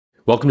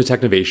Welcome to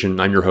Technovation.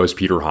 I'm your host,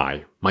 Peter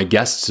High. My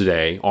guests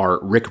today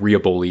are Rick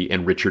Rioboli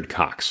and Richard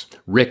Cox.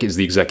 Rick is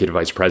the Executive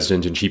Vice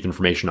President and Chief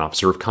Information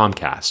Officer of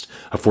Comcast,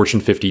 a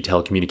Fortune 50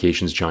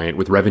 telecommunications giant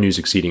with revenues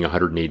exceeding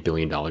 $108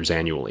 billion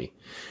annually.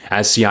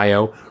 As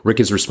CIO, Rick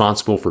is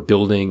responsible for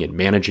building and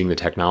managing the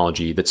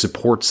technology that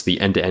supports the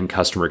end-to-end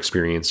customer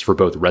experience for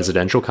both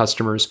residential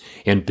customers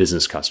and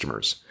business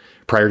customers.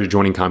 Prior to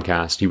joining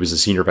Comcast, he was the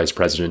Senior Vice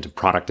President of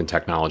Product and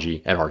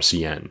Technology at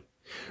RCN.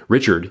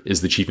 Richard is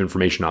the Chief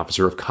Information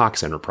Officer of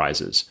Cox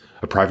Enterprises,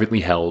 a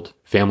privately held,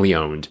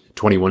 family-owned,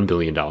 $21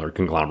 billion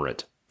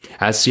conglomerate.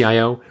 As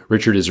CIO,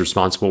 Richard is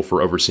responsible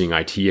for overseeing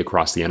IT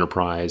across the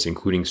enterprise,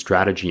 including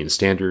strategy and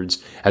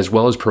standards, as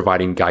well as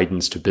providing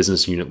guidance to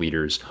business unit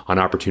leaders on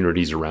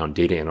opportunities around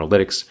data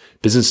analytics,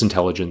 business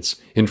intelligence,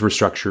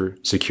 infrastructure,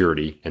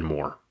 security, and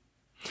more.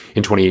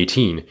 In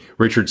 2018,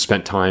 Richard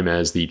spent time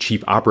as the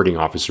Chief Operating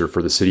Officer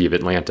for the City of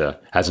Atlanta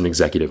as an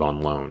executive on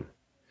loan.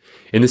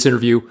 In this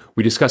interview,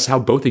 we discuss how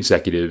both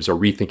executives are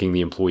rethinking the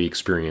employee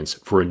experience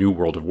for a new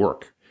world of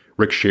work.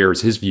 Rick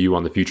shares his view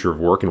on the future of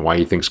work and why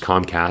he thinks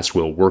Comcast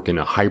will work in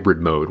a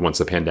hybrid mode once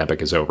the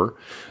pandemic is over,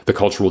 the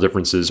cultural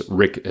differences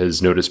Rick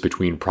has noticed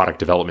between product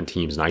development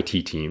teams and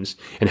IT teams,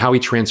 and how he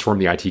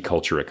transformed the IT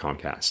culture at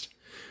Comcast.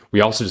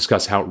 We also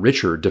discuss how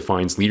Richard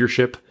defines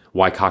leadership,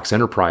 why Cox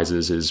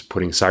Enterprises is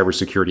putting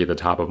cybersecurity at the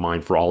top of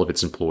mind for all of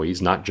its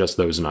employees, not just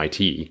those in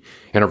IT,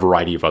 and a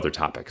variety of other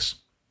topics.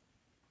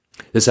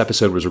 This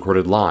episode was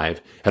recorded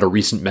live at a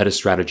recent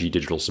MetaStrategy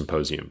Digital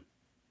Symposium.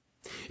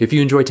 If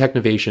you enjoy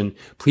Technovation,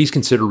 please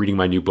consider reading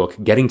my new book,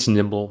 Getting to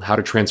Nimble: How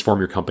to Transform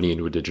Your Company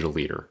into a Digital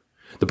Leader.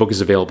 The book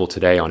is available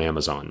today on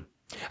Amazon.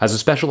 As a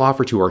special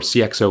offer to our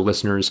CXO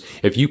listeners,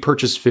 if you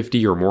purchase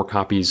 50 or more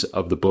copies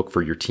of the book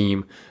for your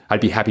team, I'd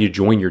be happy to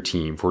join your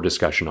team for a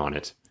discussion on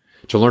it.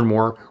 To learn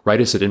more, write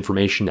us at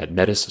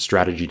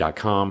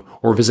information@metasstrategy.com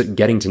or visit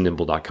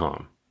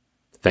gettingtonimble.com.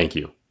 Thank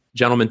you.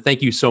 Gentlemen,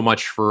 thank you so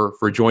much for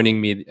joining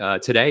me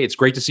today. It's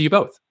great to see you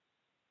both.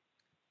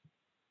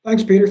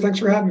 Thanks, Peter. Thanks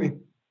for having me.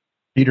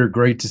 Peter,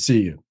 great to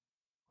see you.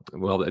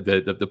 Well,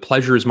 the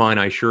pleasure is mine,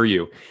 I assure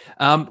you.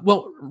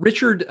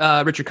 Richard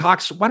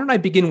Cox, why don't I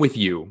begin with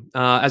you?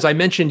 As I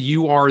mentioned,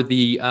 you are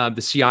the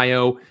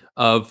CIO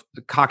of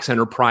Cox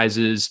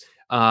Enterprises.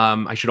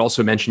 I should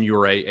also mention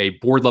you're a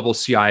board level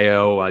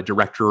CIO,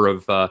 director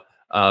of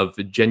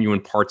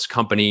Genuine Parts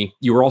Company.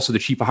 You were also the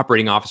Chief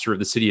Operating Officer of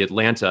the City of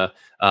Atlanta.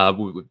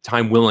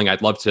 Time willing,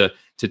 I'd love to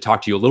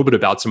talk to you a little bit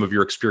about some of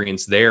your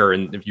experience there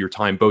and your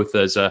time both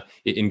as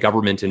in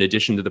government in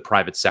addition to the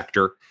private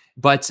sector.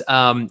 But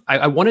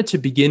I wanted to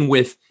begin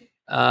with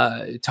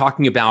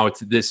talking about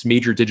this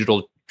major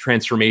digital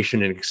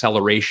transformation and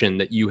acceleration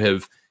that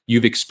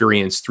you've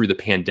experienced through the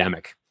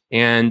pandemic.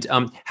 And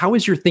how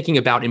has your thinking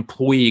about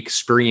employee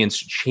experience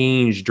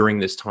changed during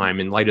this time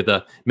in light of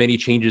the many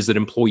changes that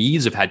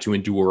employees have had to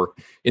endure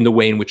in the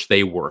way in which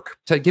they work?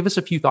 So give us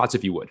a few thoughts,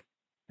 if you would.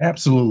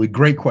 Absolutely.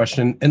 Great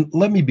question. And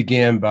let me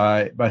begin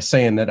by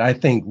saying that I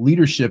think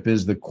leadership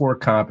is the core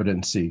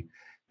competency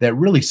that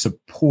really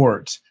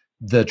supports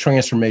the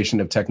transformation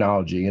of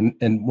technology.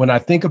 And when I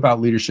think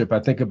about leadership, I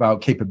think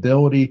about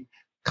capability,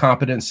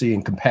 competency,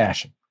 and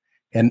compassion.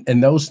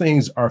 And those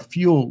things are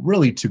fuel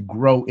really to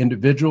grow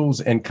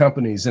individuals and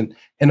companies. And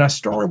I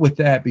start with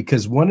that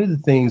because one of the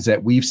things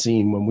that we've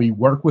seen when we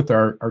work with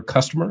our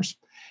customers,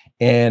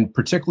 and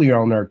particularly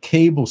on our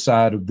cable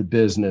side of the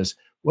business,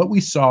 what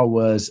we saw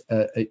was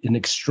an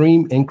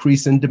extreme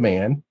increase in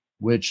demand,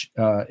 which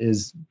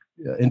is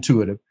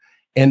intuitive.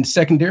 And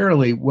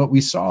secondarily, what we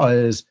saw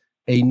is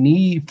a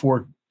need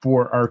for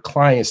our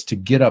clients to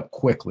get up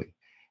quickly.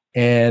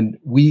 And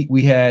we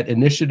had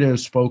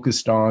initiatives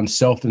focused on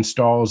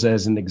self-installs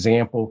as an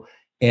example,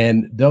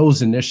 and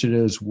those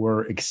initiatives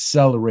were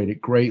accelerated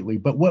greatly.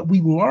 But what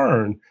we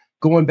learned,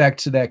 going back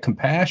to that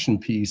compassion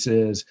piece,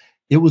 is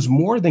it was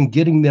more than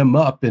getting them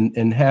up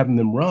and having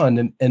them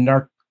run, and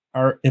our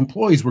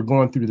employees were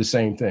going through the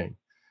same thing.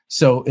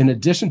 So in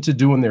addition to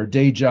doing their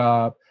day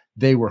job,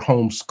 they were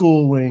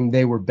homeschooling,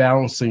 they were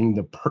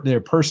balancing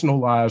their personal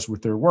lives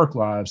with their work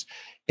lives,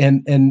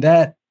 and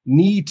that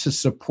need to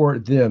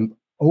support them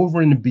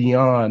over and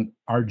beyond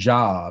our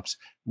jobs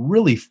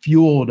really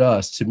fueled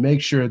us to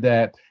make sure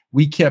that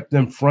we kept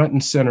them front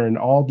and center in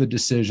all the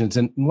decisions.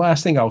 And the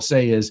last thing I'll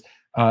say is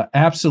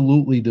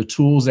absolutely the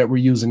tools that we're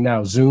using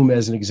now, Zoom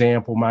as an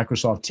example,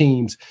 Microsoft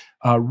Teams,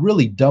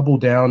 really double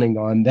downing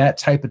on that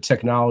type of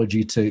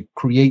technology to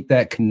create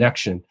that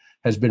connection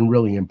has been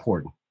really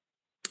important.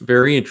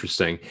 Very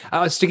interesting.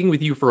 Sticking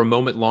with you for a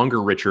moment longer,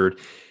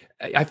 Richard,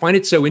 I find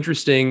it so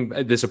interesting.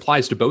 This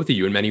applies to both of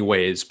you in many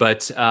ways,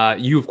 but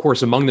you, of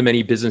course, among the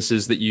many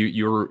businesses that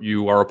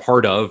you are a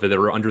part of that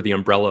are under the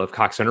umbrella of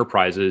Cox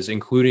Enterprises,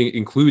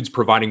 includes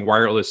providing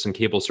wireless and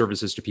cable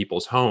services to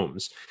people's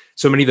homes.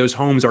 So many of those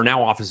homes are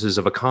now offices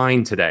of a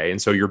kind today,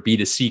 and so your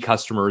B2C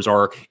customers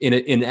are,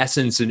 in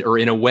essence, or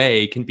in a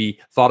way, can be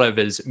thought of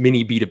as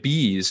mini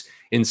B2Bs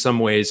in some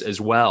ways as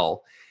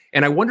well.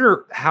 And I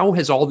wonder, how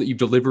has all that you've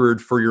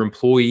delivered for your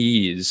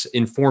employees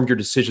informed your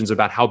decisions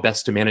about how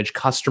best to manage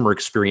customer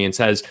experience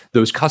as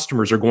those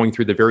customers are going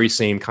through the very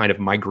same kind of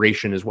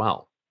migration as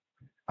well?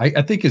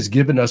 I think it's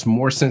given us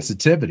more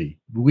sensitivity.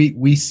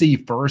 We see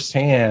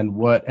firsthand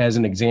what, as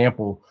an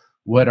example,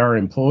 what our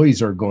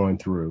employees are going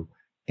through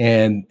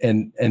and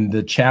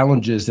the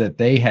challenges that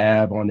they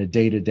have on a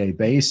day-to-day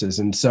basis.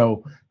 And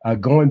so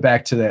going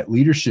back to that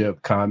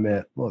leadership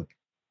comment, look,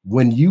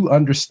 when you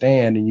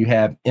understand and you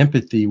have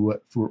empathy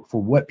for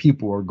what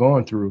people are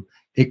going through,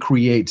 it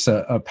creates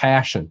a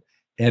passion.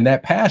 And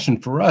that passion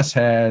for us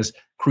has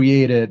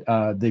created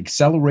the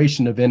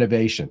acceleration of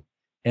innovation.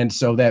 And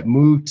so that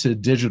move to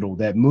digital,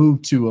 that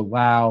move to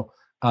allow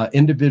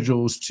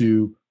individuals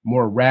to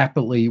more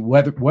rapidly,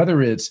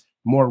 whether it's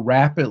more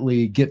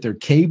rapidly get their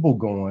cable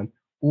going,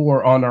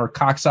 or on our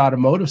Cox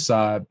Automotive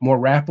side, more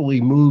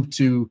rapidly move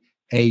to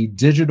a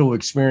digital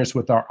experience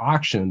with our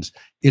auctions,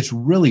 it's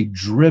really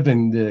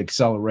driven the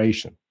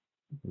acceleration.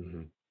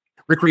 Mm-hmm.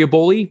 Rick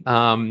Rioboli,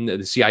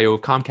 the CIO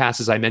of Comcast,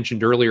 as I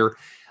mentioned earlier,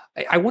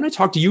 I want to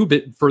talk to you a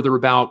bit further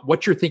about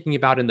what you're thinking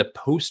about in the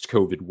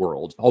post-COVID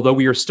world. Although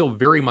we are still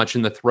very much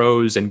in the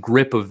throes and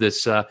grip of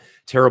this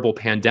terrible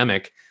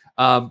pandemic,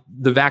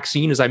 the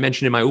vaccine, as I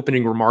mentioned in my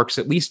opening remarks,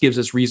 at least gives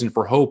us reason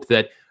for hope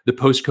that the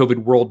post-COVID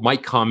world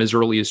might come as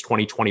early as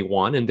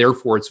 2021. And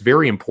therefore, it's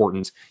very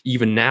important,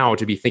 even now,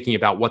 to be thinking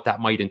about what that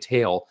might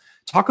entail.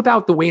 Talk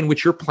about the way in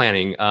which you're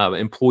planning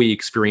employee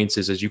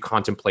experiences as you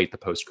contemplate the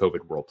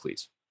post-COVID world,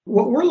 please.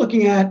 What we're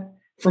looking at,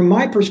 from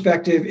my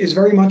perspective, is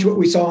very much what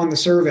we saw in the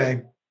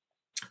survey,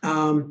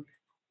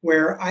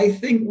 where I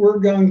think we're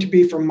going to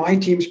be, from my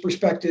team's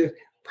perspective,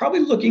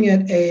 probably looking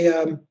at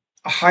a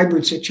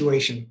hybrid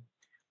situation,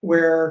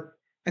 where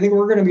I think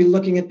we're going to be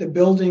looking at the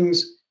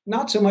buildings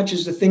not so much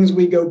as the things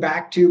we go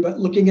back to, but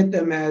looking at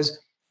them as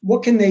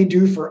what can they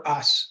do for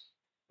us,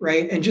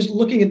 right? And just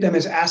looking at them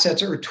as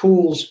assets or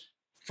tools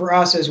for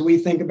us as we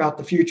think about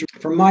the future.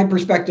 From my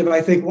perspective,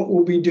 I think what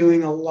we'll be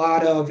doing a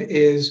lot of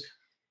is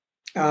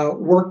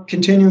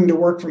continuing to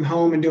work from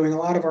home and doing a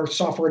lot of our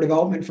software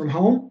development from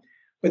home,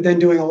 but then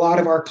doing a lot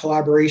of our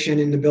collaboration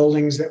in the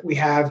buildings that we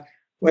have,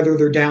 whether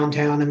they're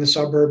downtown, in the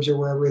suburbs, or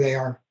wherever they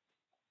are.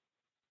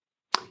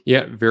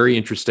 Yeah, very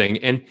interesting.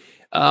 And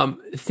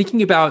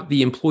thinking about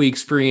the employee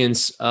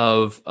experience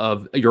of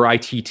your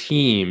IT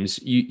teams,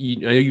 I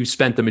know you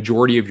spent the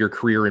majority of your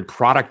career in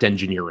product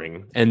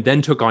engineering and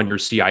then took on your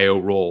CIO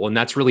role. And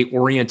that's really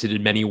oriented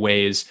in many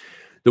ways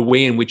the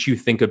way in which you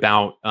think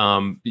about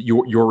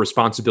your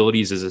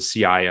responsibilities as a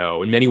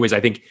CIO. In many ways, I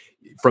think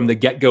from the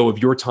get-go of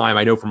your time,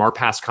 I know from our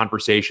past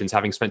conversations,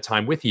 having spent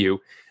time with you,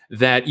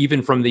 that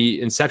even from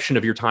the inception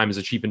of your time as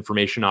a chief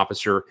information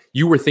officer,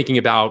 you were thinking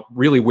about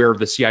really where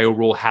the CIO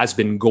role has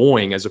been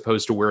going as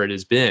opposed to where it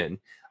has been,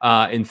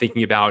 and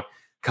thinking about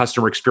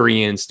customer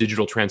experience,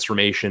 digital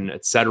transformation,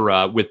 et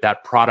cetera, with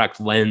that product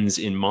lens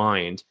in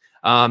mind.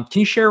 Can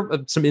you share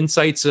some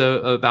insights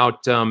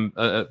about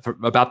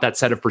that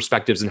set of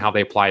perspectives and how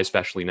they apply,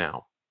 especially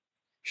now?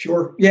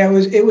 Sure. Yeah,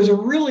 it was a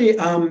really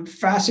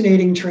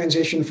fascinating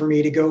transition for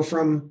me to go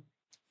from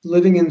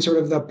living in sort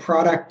of the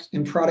product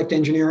and product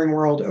engineering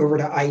world over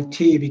to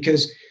IT,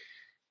 because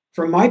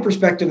from my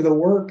perspective, the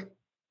work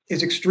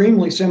is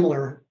extremely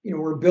similar. You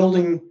know, we're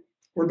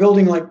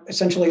building like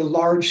essentially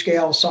large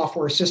scale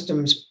software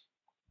systems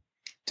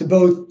to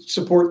both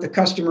support the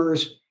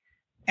customers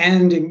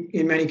and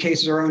in many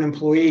cases our own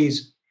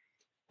employees.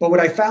 But what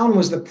I found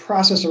was the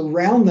process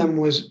around them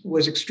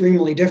was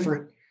extremely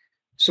different.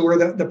 So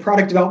where the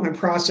product development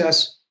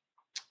process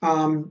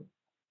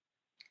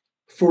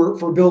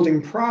for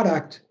building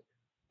product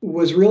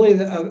was really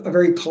a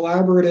very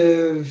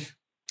collaborative,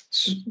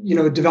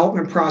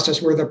 development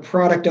process where the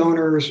product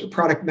owners,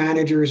 product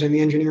managers, and the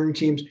engineering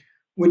teams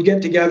would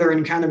get together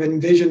and kind of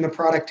envision the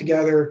product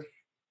together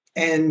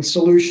and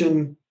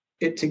solution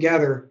it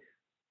together.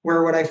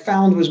 Where what I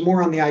found was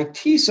more on the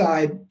IT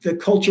side, the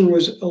culture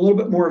was a little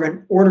bit more of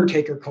an order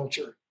taker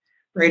culture,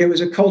 right? It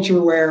was a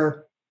culture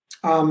where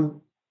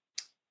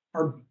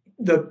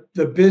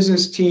the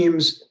business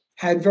teams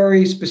had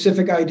very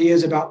specific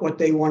ideas about what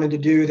they wanted to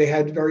do. They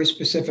had very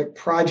specific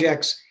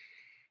projects,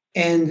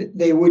 and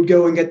they would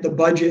go and get the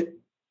budget,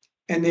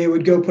 and they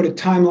would go put a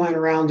timeline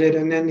around it,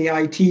 and then the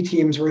IT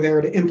teams were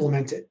there to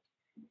implement it.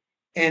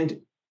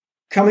 And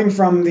coming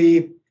from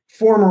the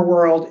former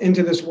world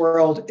into this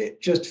world,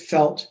 it just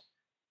felt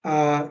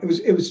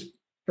it was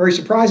very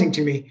surprising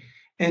to me.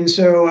 And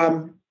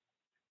so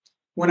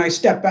when I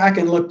stepped back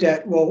and looked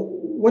at, well,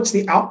 what's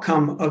the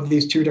outcome of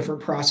these two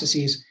different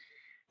processes?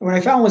 And what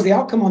I found was the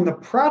outcome on the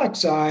product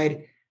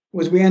side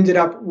was we ended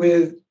up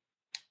with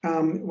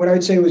what I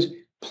would say was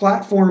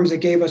platforms that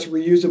gave us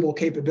reusable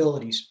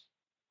capabilities.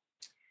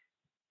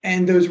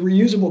 And those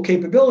reusable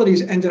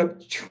capabilities ended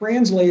up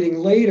translating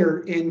later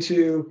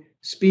into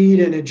speed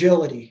and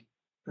agility,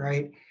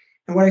 right?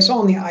 And what I saw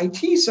on the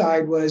IT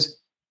side was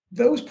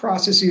those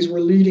processes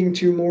were leading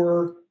to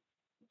more,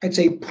 I'd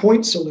say,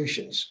 point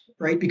solutions,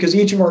 right? Because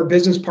each of our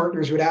business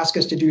partners would ask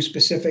us to do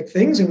specific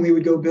things, and we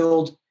would go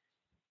build,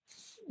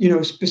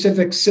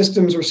 specific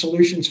systems or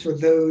solutions for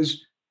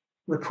those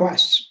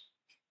requests.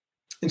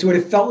 And so what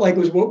it felt like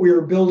was what we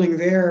were building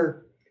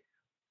there,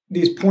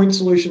 these point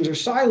solutions or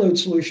siloed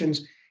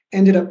solutions,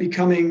 ended up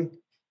becoming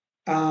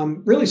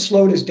really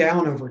slowed us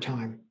down over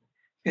time.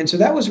 And so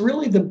that was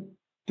really the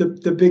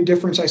big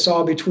difference I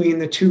saw between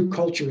the two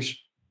cultures.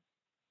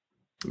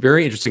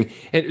 Very interesting.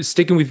 And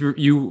sticking with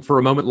you for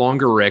a moment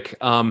longer, Rick,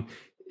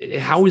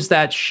 how has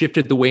that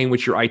shifted the way in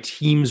which your IT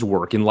teams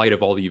work in light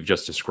of all that you've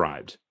just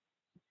described?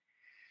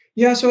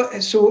 Yeah,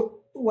 so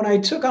when I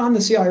took on the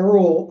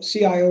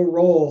CIO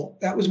role,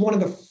 that was one of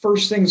the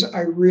first things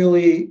I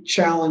really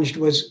challenged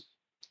was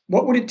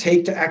what would it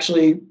take to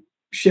actually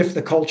shift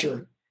the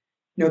culture?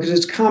 Because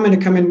it's common to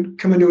come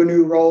into a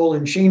new role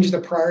and change the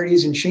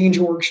priorities and change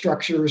org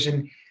structures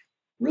and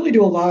really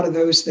do a lot of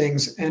those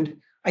things. And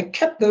I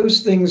kept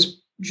those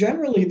things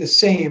generally the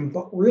same,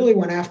 but really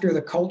went after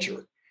the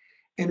culture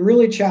and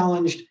really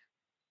challenged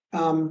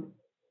some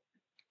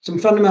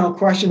fundamental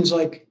questions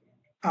like,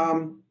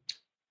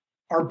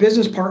 our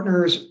business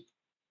partners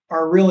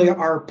are really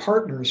our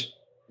partners,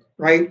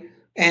 right?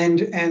 And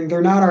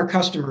they're not our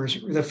customers.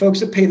 The folks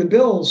that pay the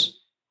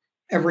bills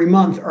every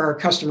month are our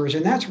customers.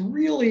 And that's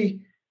really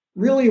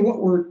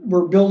what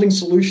we're building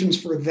solutions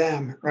for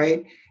them,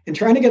 right? And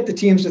trying to get the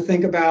teams to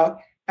think about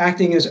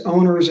acting as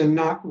owners and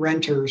not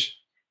renters,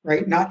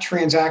 right? Not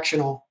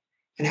transactional.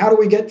 And how do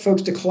we get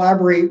folks to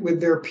collaborate with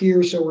their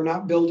peers so we're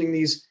not building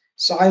these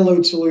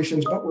siloed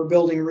solutions, but we're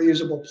building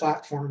reusable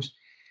platforms?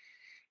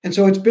 And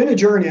so it's been a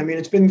journey. I mean,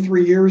 it's been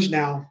 3 years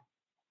now,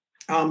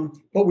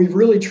 but we've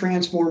really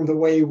transformed the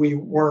way we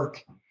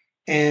work.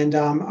 And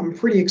I'm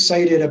pretty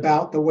excited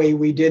about the way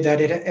we did that.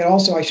 It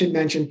also, I should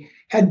mention,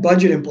 had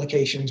budget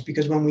implications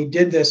because when we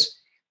did this,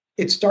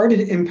 it started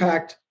to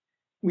impact.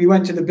 We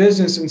went to the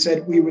business and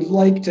said, we would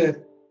like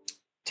to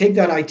take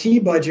that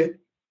IT budget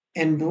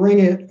and bring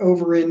it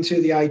over into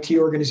the IT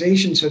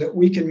organization so that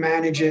we can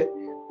manage it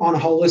on a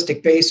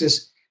holistic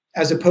basis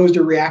as opposed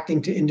to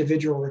reacting to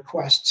individual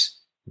requests.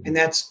 And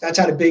that's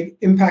had a big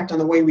impact on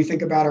the way we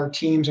think about our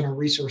teams and our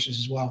resources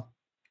as well.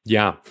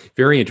 Yeah,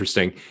 very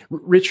interesting.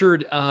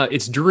 Richard,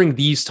 it's during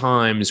these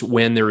times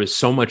when there is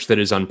so much that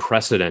is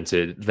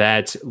unprecedented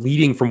that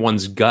leading from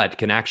one's gut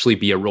can actually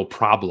be a real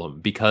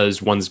problem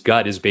because one's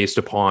gut is based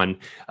upon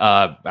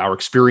our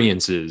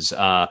experiences,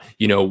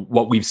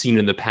 what we've seen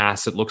in the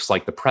past that looks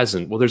like the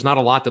present. Well, there's not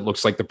a lot that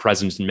looks like the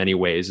present in many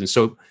ways. And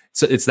so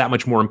it's that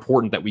much more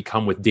important that we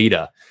come with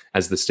data,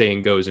 as the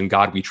saying goes, in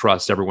God we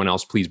trust, everyone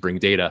else please bring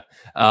data.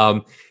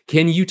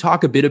 Can you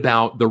talk a bit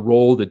about the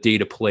role that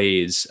data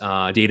plays,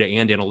 data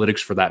and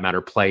analytics for that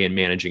matter, play in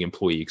managing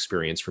employee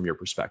experience from your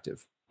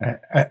perspective?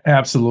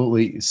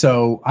 Absolutely.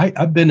 So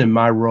I've been in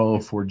my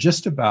role for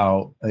just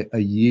about a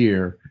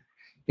year,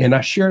 and I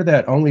share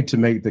that only to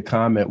make the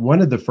comment.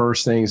 One of the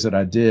first things that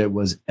I did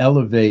was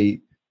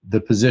elevate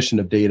the position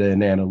of data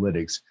and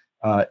analytics.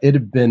 It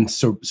had been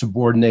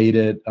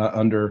subordinated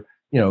under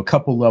a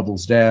couple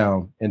levels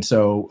down. And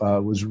so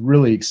was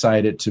really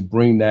excited to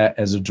bring that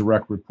as a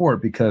direct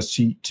report because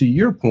to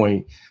your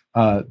point,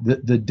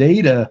 the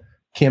data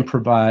can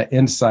provide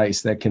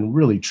insights that can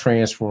really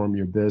transform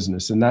your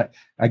business. And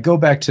I go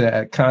back to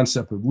that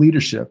concept of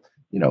leadership.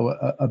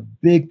 A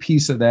big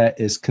piece of that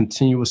is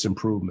continuous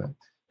improvement.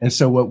 And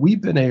so what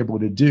we've been able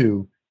to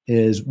do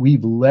is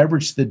we've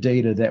leveraged the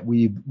data that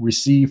we've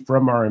received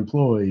from our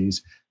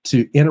employees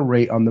to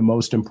iterate on the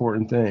most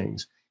important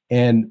things.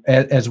 And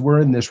as we're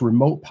in this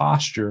remote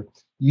posture,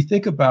 you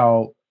think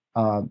about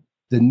the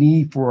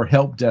need for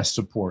help desk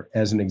support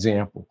as an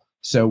example.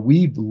 So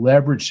we've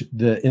leveraged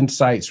the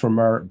insights from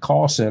our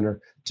call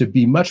center to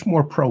be much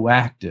more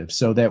proactive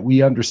so that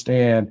we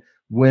understand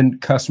when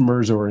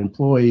customers or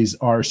employees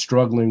are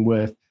struggling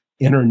with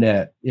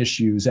internet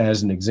issues,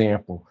 as an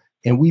example.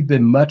 And we've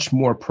been much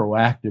more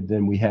proactive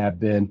than we have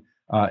been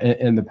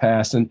in the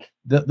past. And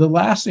the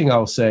last thing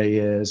I'll say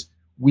is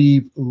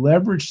we've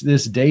leveraged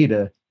this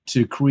data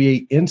to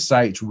create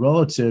insights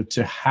relative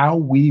to how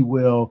we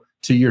will,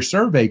 to your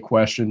survey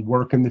question,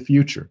 work in the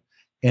future.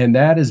 And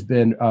that has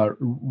been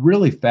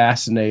really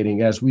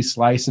fascinating as we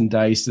slice and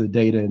dice the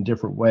data in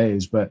different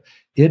ways. But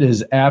it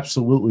has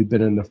absolutely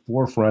been in the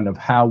forefront of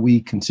how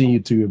we continue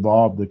to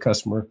evolve the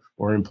customer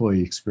or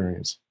employee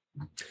experience.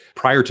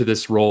 Prior to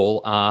this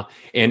role,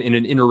 and in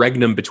an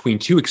interregnum between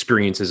two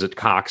experiences at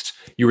Cox,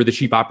 you were the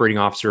chief operating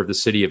officer of the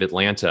city of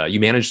Atlanta. You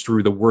managed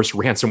through the worst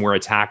ransomware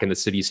attack in the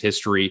city's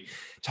history.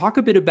 Talk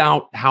a bit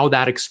about how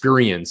that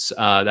experience,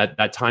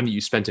 that time that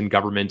you spent in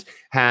government,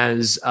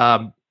 has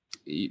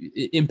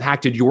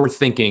impacted your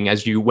thinking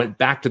as you went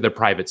back to the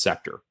private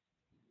sector.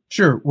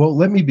 Sure. Well,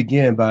 let me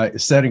begin by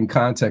setting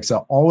context. I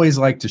always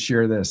like to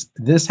share this.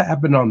 This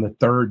happened on the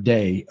third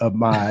day of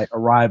my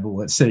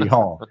arrival at City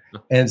Hall.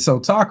 And so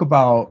talk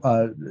about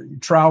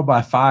trial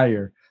by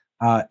fire.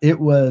 It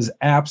was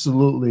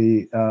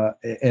absolutely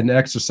an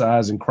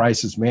exercise in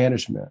crisis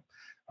management.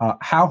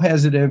 How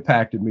has it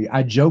impacted me?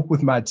 I joke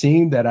with my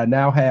team that I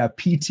now have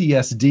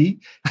PTSD,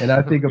 and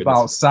I think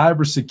about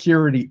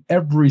cybersecurity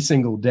every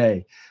single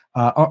day.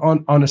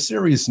 On a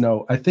serious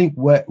note, I think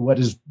what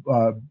has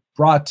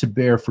brought to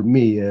bear for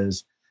me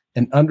is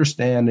an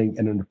understanding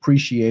and an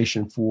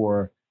appreciation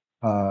for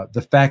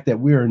the fact that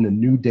we're in a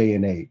new day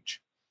and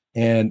age.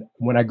 And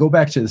when I go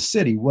back to the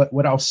city,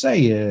 what I'll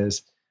say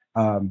is,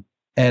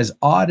 as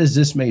odd as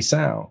this may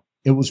sound,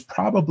 it was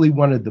probably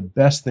one of the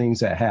best things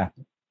that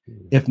happened.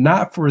 If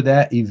not for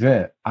that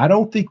event, I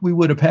don't think we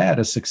would have had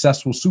a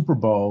successful Super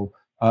Bowl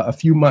a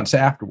few months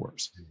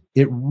afterwards.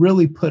 It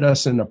really put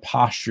us in a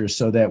posture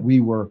so that we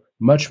were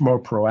much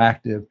more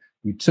proactive.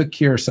 We took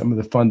care of some of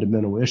the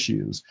fundamental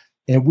issues,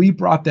 and we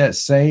brought that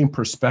same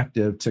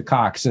perspective to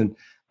Cox. And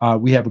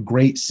we have a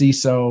great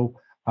CISO.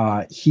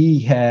 He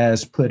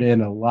has put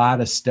in a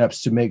lot of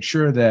steps to make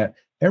sure that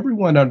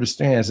everyone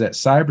understands that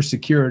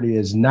cybersecurity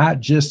is not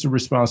just the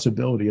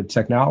responsibility of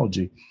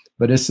technology,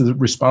 but it's the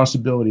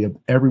responsibility of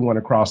everyone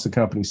across the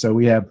company. So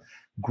we have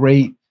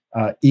great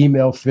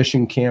email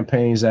phishing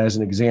campaigns as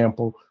an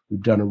example.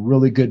 We've done a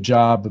really good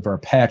job of our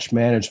patch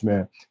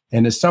management,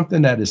 and it's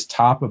something that is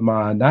top of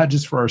mind, not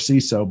just for our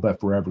CISO, but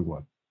for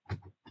everyone.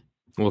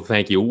 Well,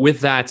 thank you. With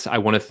that, I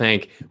want to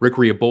thank Rick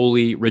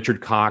Rioboli,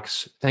 Richard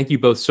Cox. Thank you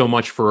both so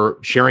much for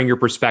sharing your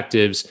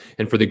perspectives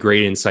and for the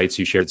great insights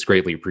you shared. It's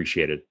greatly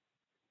appreciated.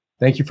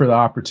 Thank you for the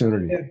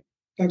opportunity. Yeah.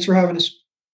 Thanks for having us.